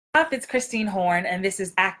It's Christine Horn, and this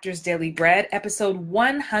is Actors Daily Bread, episode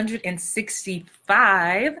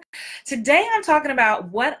 165. Today I'm talking about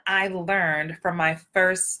what I learned from my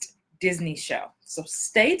first Disney show. So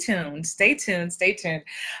stay tuned, stay tuned, stay tuned.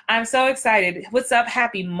 I'm so excited. What's up?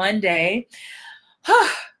 Happy Monday.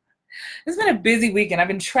 It's been a busy weekend. I've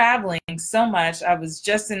been traveling so much. I was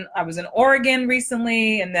in Oregon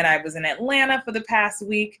recently, and then I was in Atlanta for the past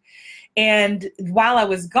week. And while I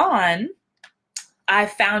was gone, I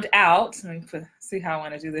found out, let me see how I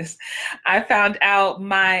want to do this. I found out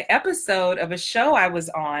my episode of a show I was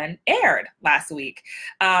on aired last week.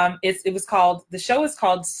 The show is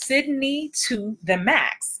called Sydney to the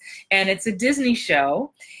Max, and it's a Disney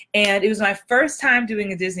show. And it was my first time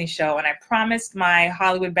doing a Disney show, and I promised my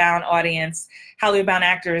Hollywood-bound audience, Hollywood-bound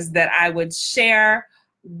actors, that I would share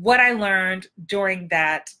what I learned during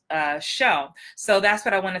that show. So that's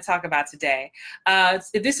what I want to talk about today.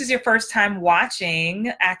 If this is your first time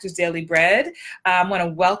watching Actors Daily Bread, I want to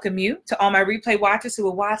welcome you. To all my replay watchers who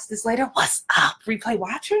will watch this later, what's up, replay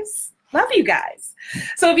watchers? Love you guys.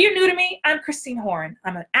 So if you're new to me, I'm Christine Horn.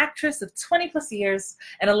 I'm an actress of 20 plus years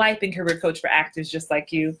and a life and career coach for actors just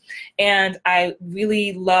like you. And I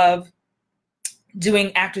really love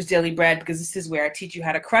doing Actors Daily Bread because this is where I teach you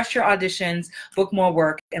how to crush your auditions, book more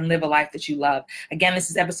work, and live a life that you love. Again, this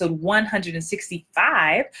is episode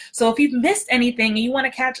 165. So if you've missed anything and you want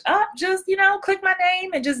to catch up, just, click my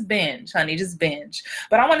name and just binge, honey, just binge.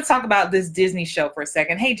 But I want to talk about this Disney show for a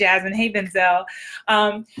second. Hey, Jasmine. Hey, Benzel.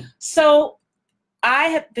 So I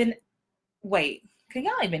have been, wait, can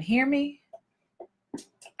y'all even hear me?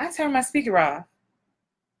 I turned my speaker off.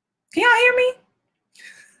 Can y'all hear me?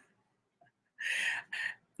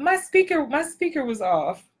 My speaker was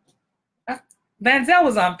off. Vanzel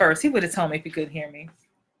was on first. He would have told me if he couldn't hear me.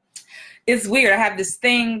 It's weird. I have this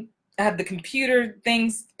thing. I have the computer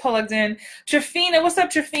things plugged in. Trafina, what's up,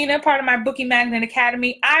 Trafina? Part of my Booking Magnet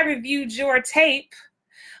Academy. I reviewed your tape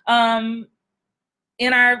in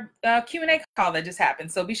our Q&A call that just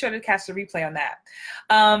happened. So be sure to catch the replay on that.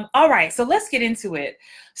 All right, so let's get into it.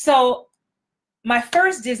 So my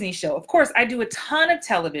first Disney show, of course, I do a ton of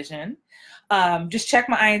television. Just check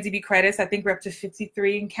my IMDb credits. I think we're up to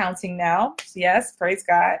 53 and counting now. Yes, praise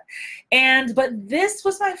God. But this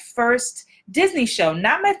was my first Disney show,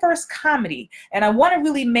 not my first comedy. And I want to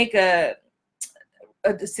really make I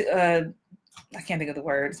can't think of the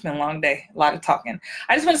word. It's been a long day, a lot of talking.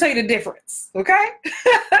 I just want to tell you the difference, okay?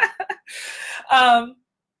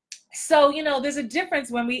 So, there's a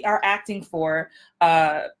difference when we are acting for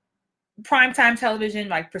primetime television,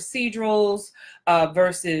 like procedurals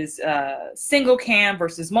versus single cam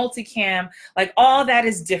versus multicam, like all that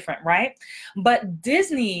is different, right? But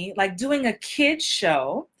Disney, like doing a kid's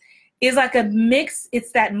show, is like a mix.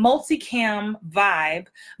 It's that multicam vibe,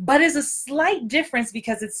 but is a slight difference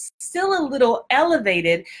because it's still a little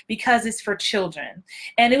elevated because it's for children.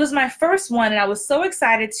 And it was my first one, and I was so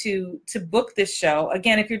excited to book this show.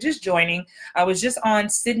 Again, if you're just joining, I was just on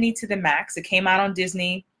Sydney to the Max. It came out on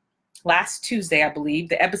Disney last Tuesday, I believe.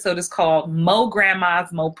 The episode is called Mo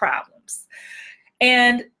Grandmas, Mo Problems.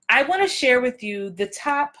 And I want to share with you the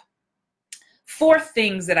top 4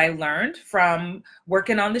 things that I learned from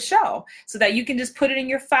working on the show so that you can just put it in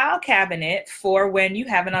your file cabinet for when you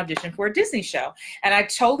have an audition for a Disney show. And I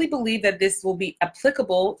totally believe that this will be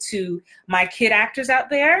applicable to my kid actors out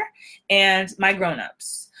there and my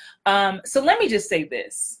grown-ups. So let me just say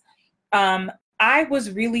this. I was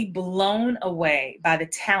really blown away by the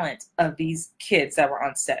talent of these kids that were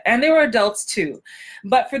on set. And they were adults too.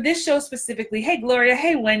 But for this show specifically, hey, Gloria,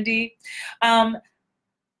 hey, Wendy,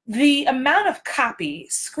 the amount of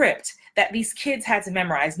script that these kids had to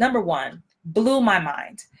memorize, number one, blew my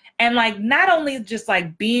mind. And like not only just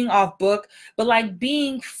like being off book, but like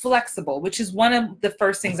being flexible, which is one of the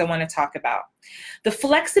first things I want to talk about. The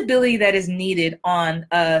flexibility that is needed on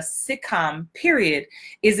a sitcom, period,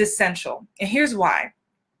 is essential. And here's why.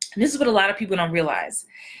 And this is what a lot of people don't realize.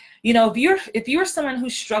 If you're someone who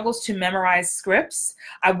struggles to memorize scripts,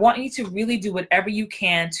 I want you to really do whatever you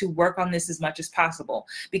can to work on this as much as possible,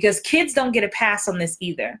 because kids don't get a pass on this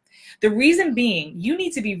either. The reason being, you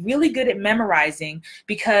need to be really good at memorizing,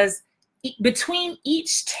 because between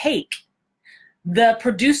each take, the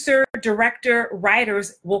producer, director,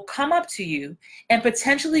 writers will come up to you and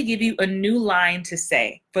potentially give you a new line to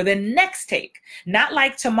say for the next take. Not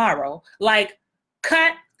like tomorrow, like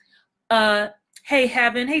cut, hey,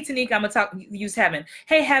 Heaven. Hey, Tanika, I'm going to use Heaven.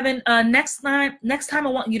 Hey, Heaven, next time I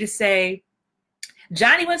want you to say,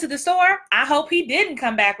 Johnny went to the store. I hope he didn't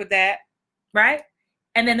come back with that, right?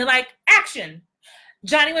 And then they're like, action.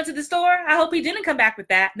 Johnny went to the store. I hope he didn't come back with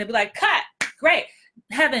that. And they'll be like, cut. Great.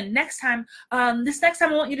 Heaven, next time, this next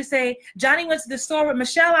time I want you to say, Johnny went to the store with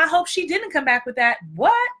Michelle. I hope she didn't come back with that.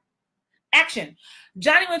 What? Action.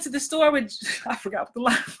 Johnny went to the store with, I forgot what the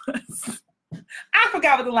line was. I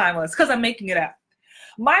forgot what the line was because I'm making it up.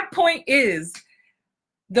 My point is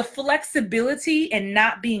the flexibility and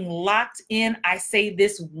not being locked in. I say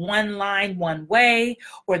this one line one way,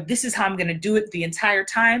 or this is how I'm going to do it the entire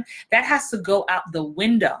time. That has to go out the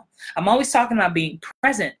window. I'm always talking about being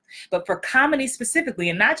present, but for comedy specifically,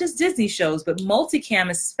 and not just Disney shows, but multicam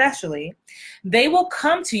especially, they will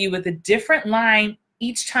come to you with a different line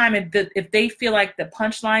each time if they feel like the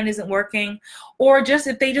punchline isn't working, or just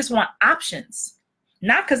if they just want options.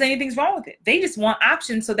 Not because anything's wrong with it. They just want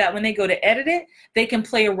options so that when they go to edit it, they can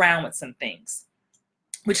play around with some things.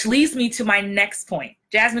 Which leads me to my next point.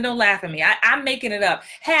 Jasmine, don't laugh at me. I'm making it up.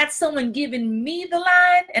 Had someone given me the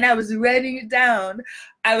line and I was writing it down,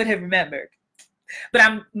 I would have remembered. But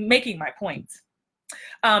I'm making my point.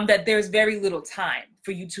 That there's very little time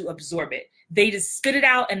for you to absorb it. They just spit it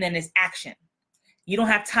out and then it's action. You don't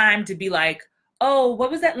have time to be like, oh, what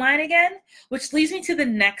was that line again? Which leads me to the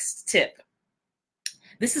next tip.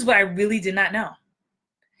 This is what I really did not know,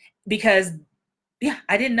 because yeah,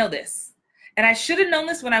 I didn't know this. And I should have known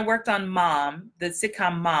this when I worked on Mom, the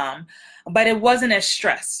sitcom Mom, but it wasn't as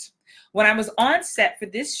stressed. When I was on set for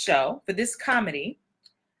this show, for this comedy,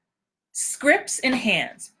 scripts in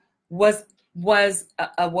hand was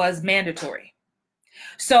mandatory.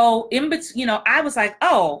 So in between, you know, I was like,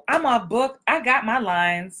 oh, I'm off book. I got my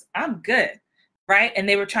lines. I'm good, right? And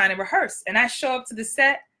they were trying to rehearse. And I show up to the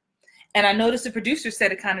set, and I noticed the producer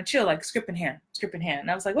said it kind of chill, like script in hand, script in hand.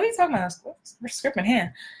 And I was like, what are you talking about? Script in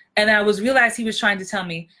hand. And I realized he was trying to tell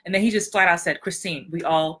me, and then he just flat out said, Christine, we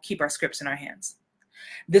all keep our scripts in our hands.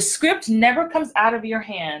 The script never comes out of your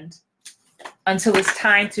hand until it's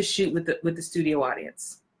time to shoot with the studio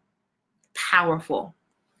audience. Powerful.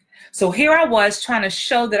 So here I was trying to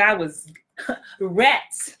show that I was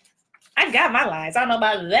rats. I got my lines. I don't know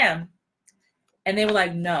about them. And they were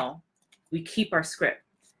like, no, we keep our script.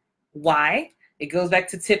 Why? It goes back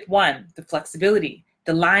to tip one, the flexibility,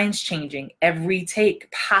 the lines changing every take,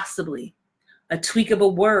 possibly a tweak of a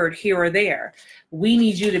word here or there. We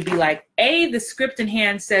need you to be like, the script in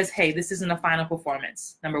hand says, hey, this isn't a final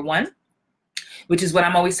performance. Number one, which is what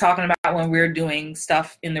I'm always talking about when we're doing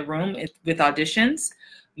stuff in the room with auditions.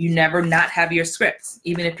 You never not have your scripts.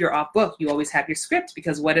 Even if you're off book, you always have your script,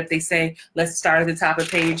 because what if they say, let's start at the top of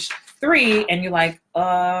page 3, and you're like,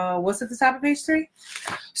 what's at the top of page 3?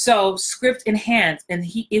 So script in hand, and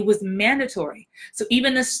it was mandatory. So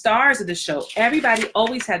even the stars of the show, everybody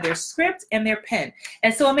always had their script and their pen.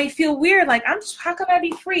 And so it may feel weird, like, how can I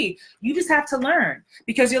be free? You just have to learn,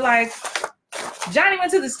 because you're like, Johnny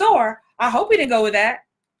went to the store. I hope he didn't go with that.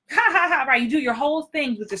 Ha ha ha, right? You do your whole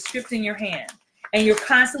thing with the script in your hand. And you're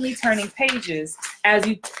constantly turning pages as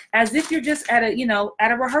if you're just at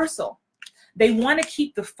a rehearsal. They want to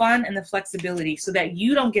keep the fun and the flexibility so that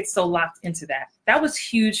you don't get so locked into that. That was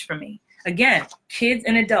huge for me. Again, kids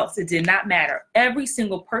and adults, it did not matter. Every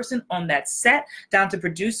single person on that set, down to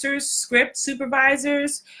producers, script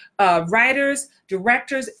supervisors, writers,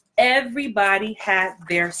 directors, everybody had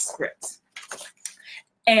their script.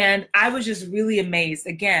 And I was just really amazed,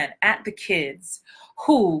 again, at the kids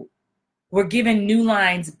who were given new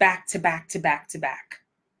lines back to back to back to back,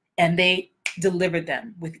 and they delivered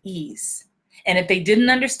them with ease. And if they didn't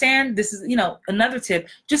understand, this is, another tip,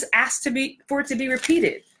 just ask for it to be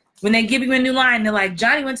repeated. When they give you a new line, they're like,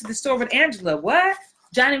 Johnny went to the store with Angela. What?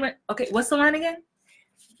 Johnny went, okay, what's the line again?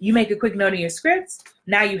 You make a quick note in your scripts.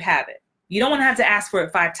 Now you have it. You don't want to have to ask for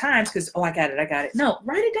it 5 times because, oh, I got it. No,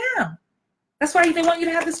 write it down. That's why they want you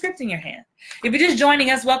to have the script in your hand. If you're just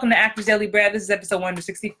joining us, welcome to Actors Daily Bread. This is episode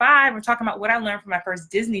 165. We're talking about what I learned from my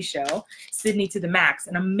first Disney show, Sydney to the Max.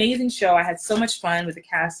 An amazing show. I had so much fun with the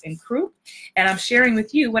cast and crew. And I'm sharing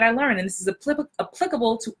with you what I learned. And this is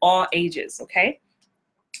applicable to all ages, okay?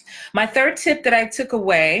 My third tip that I took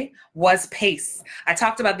away was pace. I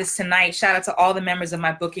talked about this tonight. Shout out to all the members of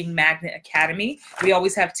my Booking Magnet Academy. We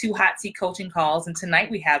always have 2 hot seat coaching calls, and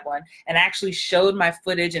tonight we had one. And I actually showed my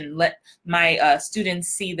footage and let my students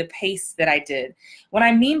see the pace that I did. What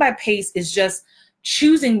I mean by pace is just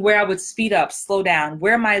choosing where I would speed up, slow down,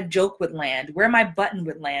 where my joke would land, where my button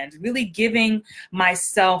would land, really giving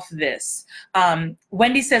myself this.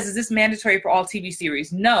 Wendy says, is this mandatory for all TV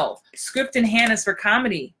series? No. Script in hand is for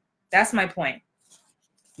comedy. That's my point.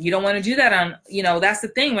 You don't want to do that on, that's the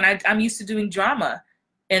thing. When I'm used to doing drama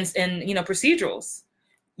and procedurals,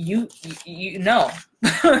 you know.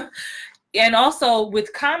 And also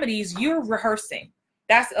with comedies, you're rehearsing.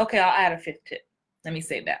 That's, okay, I'll add a 5th tip. Let me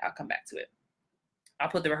say that. I'll come back to it. I'll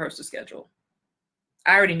put the rehearsal schedule.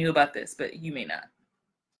 I already knew about this, but you may not.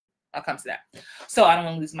 I'll come to that. So I don't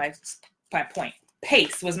want to lose my point.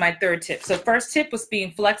 Pace was my third tip. So first tip was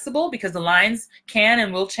being flexible because the lines can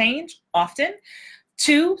and will change often.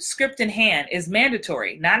 2, script in hand is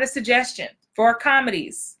mandatory, not a suggestion for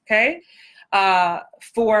comedies, okay?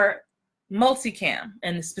 For multicam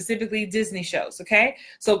and specifically Disney shows, okay?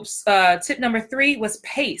 So tip number 3 was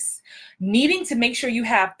pace. Needing to make sure you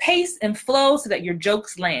have pace and flow so that your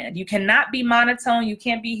jokes land. You cannot be monotone. You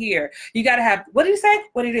can't be here. You got to have, what did he say?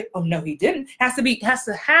 What did he, oh no, he didn't. Has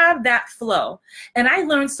to have that flow. And I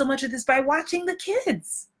learned so much of this by watching the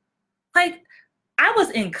kids. Like, I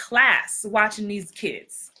was in class watching these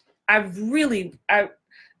kids.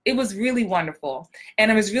 It was really wonderful.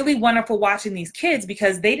 And it was really wonderful watching these kids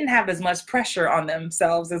because they didn't have as much pressure on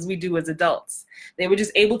themselves as we do as adults. They were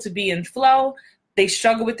just able to be in flow. They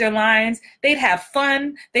struggle with their lines. They'd have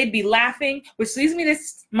fun. They'd be laughing, which leads me to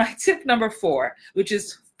my tip number 4, which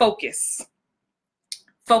is focus.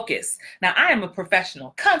 Focus. Now, I am a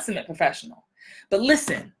professional, consummate professional. But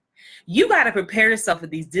listen, you got to prepare yourself with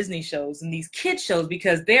these Disney shows and these kid shows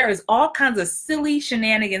because there is all kinds of silly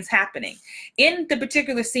shenanigans happening. In the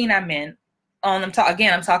particular scene I'm in, I'm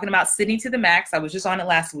talking about Sydney to the Max. I was just on it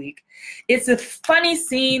last week. It's a funny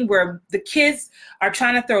scene where the kids are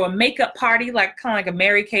trying to throw a makeup party, kind of like a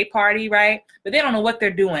Mary Kay party, right? But they don't know what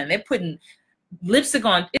they're doing. They're putting lipstick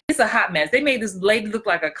on. It's a hot mess. They made this lady look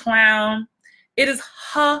like a clown. It is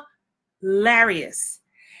hilarious.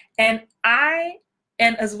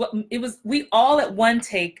 We all at one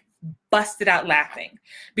take busted out laughing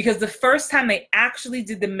because the first time they actually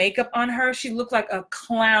did the makeup on her, she looked like a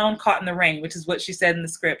clown caught in the ring, which is what she said in the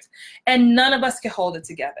script. And none of us could hold it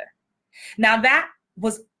together. Now that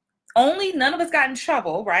was none of us got in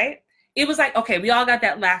trouble, right? It was like, okay, we all got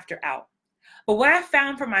that laughter out. But what I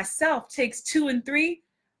found for myself, takes 2 and 3,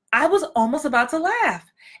 I was almost about to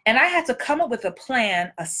laugh. And I had to come up with a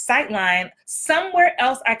plan, a sight line, somewhere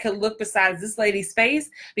else I could look besides this lady's face,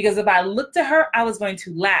 because if I looked at her, I was going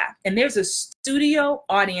to laugh. And there's a studio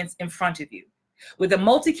audience in front of you. With a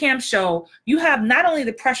multicam show, you have not only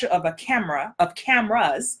the pressure of a camera, of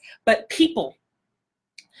cameras, but people.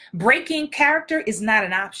 Breaking character is not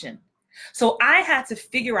an option. So I had to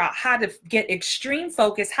figure out how to get extreme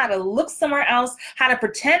focus, how to look somewhere else, how to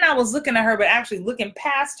pretend I was looking at her, but actually looking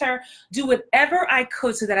past her, do whatever I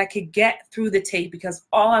could so that I could get through the tape because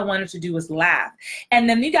all I wanted to do was laugh. And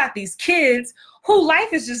then you got these kids who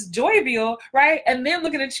life is just jovial, right? And they're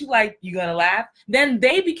looking at you like, you gonna laugh? Then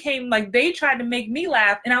they became like, they tried to make me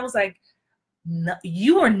laugh. And I was like, no,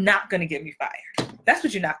 you are not gonna get me fired. That's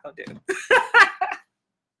what you're not gonna do.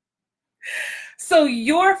 So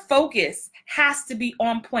your focus has to be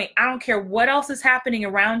on point. I don't care what else is happening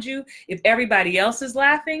around you. If everybody else is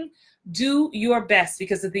laughing, do your best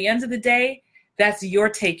because at the end of the day, that's your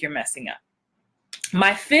take you're messing up.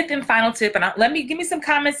 My 5th and final tip, and give me some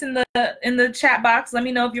comments in the chat box. Let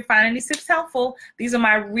me know if you're finding these tips helpful. These are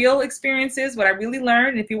my real experiences, what I really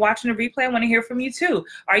learned. And if you're watching a replay, I want to hear from you too.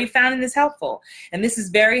 Are you finding this helpful? And this is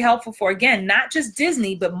very helpful for, again, not just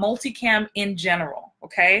Disney, but multicam in general,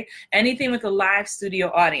 okay? Anything with a live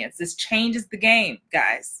studio audience. This changes the game,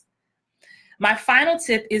 guys. My final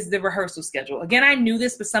tip is the rehearsal schedule. Again, I knew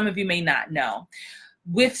this, but some of you may not know.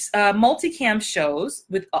 With multicam shows,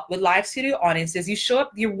 with live studio audiences, you show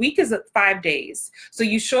up, your week is 5 days. So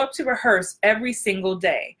you show up to rehearse every single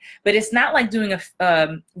day. But it's not like doing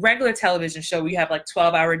a regular television show where you have like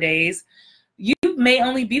 12-hour days. You may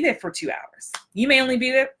only be there for 2 hours. You may only be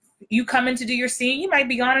there, you come in to do your scene, you might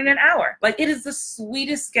be gone in an hour. Like, it is the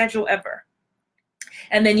sweetest schedule ever.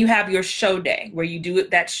 And then you have your show day where you do it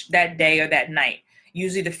that day or that night.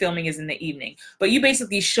 Usually the filming is in the evening. But you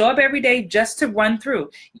basically show up every day just to run through.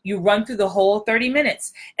 You run through the whole 30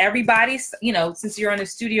 minutes. Everybody's, since you're in a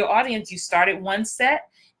studio audience, you start at one set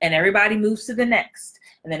and everybody moves to the next.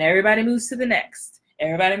 And then everybody moves to the next.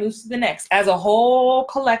 Everybody moves to the next. As a whole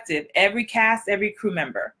collective, every cast, every crew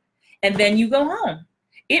member. And then you go home.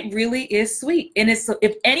 It really is sweet. And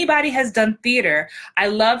if anybody has done theater, I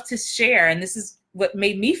love to share, and this is what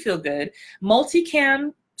made me feel good,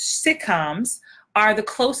 multicam sitcoms are the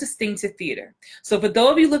closest thing to theater. So for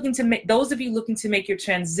those of you looking to make your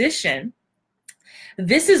transition,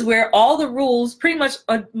 this is where all the rules, pretty much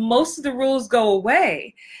most of the rules go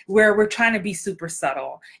away, where we're trying to be super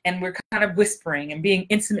subtle and we're kind of whispering and being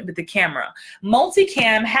intimate with the camera.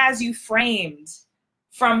 Multicam has you framed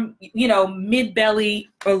from, mid-belly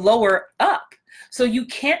or lower up. So you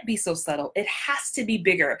can't be so subtle. It has to be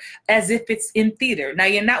bigger, as if it's in theater. Now,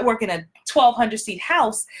 you're not working a 1,200 seat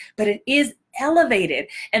house, but it is elevated.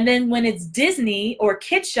 And then when it's Disney or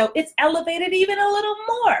kids show, it's elevated even a little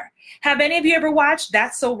more. Have any of you ever watched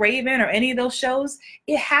That's So Raven or any of those shows?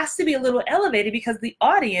 It has to be a little elevated because the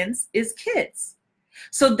audience is kids.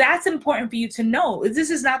 So that's important for you to know. This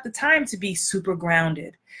is not the time to be super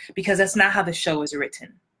grounded because that's not how the show is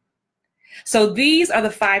written. So these are the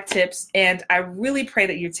 5 tips, and I really pray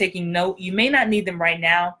that you're taking note. You may not need them right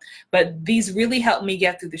now, but these really helped me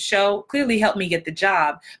get through the show, clearly helped me get the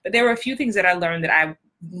job. But there were a few things that I learned that I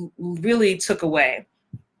really took away.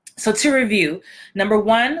 So to review, number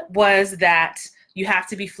 1 was that you have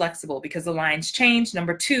to be flexible because the lines change.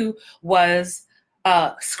 Number 2 was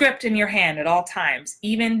script in your hand at all times,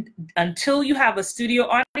 even until you have a studio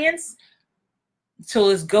audience.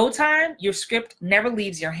 Till it's go time, your script never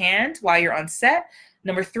leaves your hand while you're on set.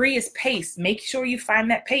 Number 3 is pace. Make sure you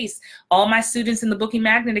find that pace. All my students in the Booking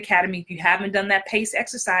Magnet Academy, if you haven't done that pace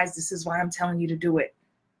exercise, this is why I'm telling you to do it.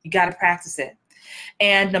 You got to practice it.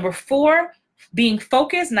 And number 4, being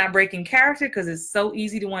focused, not breaking character, because it's so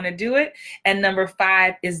easy to want to do it. And number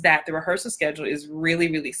 5 is that the rehearsal schedule is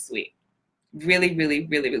really, really sweet. Really, really,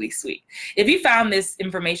 really, really sweet. If you found this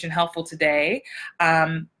information helpful today,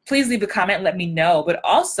 please leave a comment and let me know. But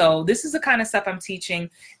also, this is the kind of stuff I'm teaching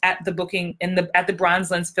at the at the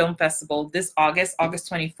Bronze Lens Film Festival this August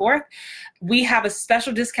 24th. We have a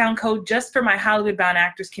special discount code just for my Hollywood-bound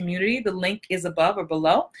actors community. The link is above or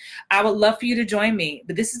below. I would love for you to join me.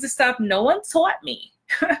 But this is the stuff no one taught me.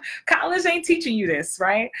 College ain't teaching you this,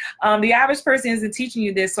 right? The average person isn't teaching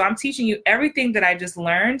you this. So I'm teaching you everything that I just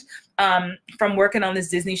learned from working on this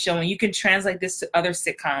Disney show, and you can translate this to other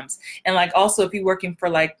sitcoms. And like also if you're working for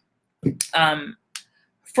like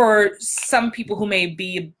for some people who may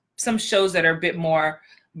be some shows that are a bit more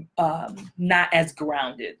not as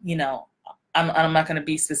grounded, you know. I'm not going to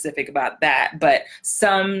be specific about that, but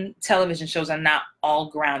some television shows are not all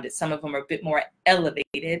grounded. Some of them are a bit more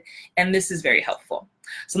elevated, and this is very helpful.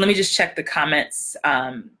 So let me just check the comments.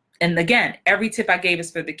 And again, every tip I gave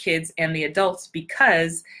is for the kids and the adults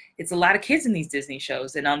because it's a lot of kids in these Disney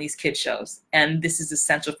shows and on these kids shows, and this is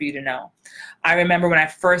essential for you to know. I remember when I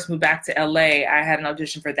first moved back to LA, I had an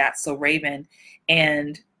audition for That's So Raven,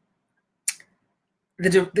 and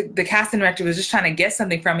the casting director was just trying to get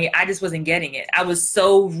something from me. I just wasn't getting it. I was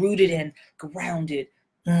so rooted and grounded,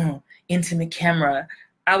 intimate camera.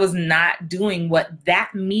 I was not doing what that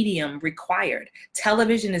medium required.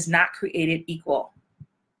 Television is not created equal,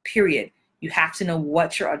 period. You have to know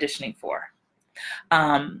what you're auditioning for.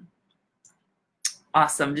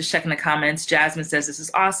 Awesome. Just checking the comments. Jasmine says, this is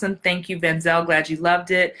awesome. Thank you, Benzel. Glad you loved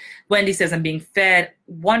it. Wendy says, I'm being fed.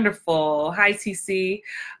 Wonderful. Hi, TC.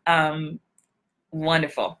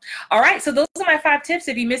 Wonderful. All right, so those are my 5 tips.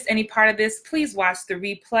 If you missed any part of this, please watch the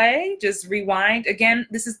replay. Just rewind. Again,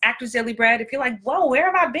 this is Actors Daily Bread. If you're like, whoa,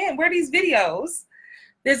 where have I been? Where are these videos?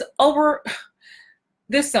 There's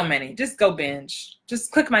so many. Just go binge.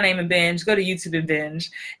 Just click my name and binge. Go to YouTube and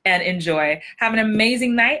binge and enjoy. Have an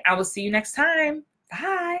amazing night. I will see you next time.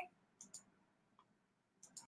 Bye.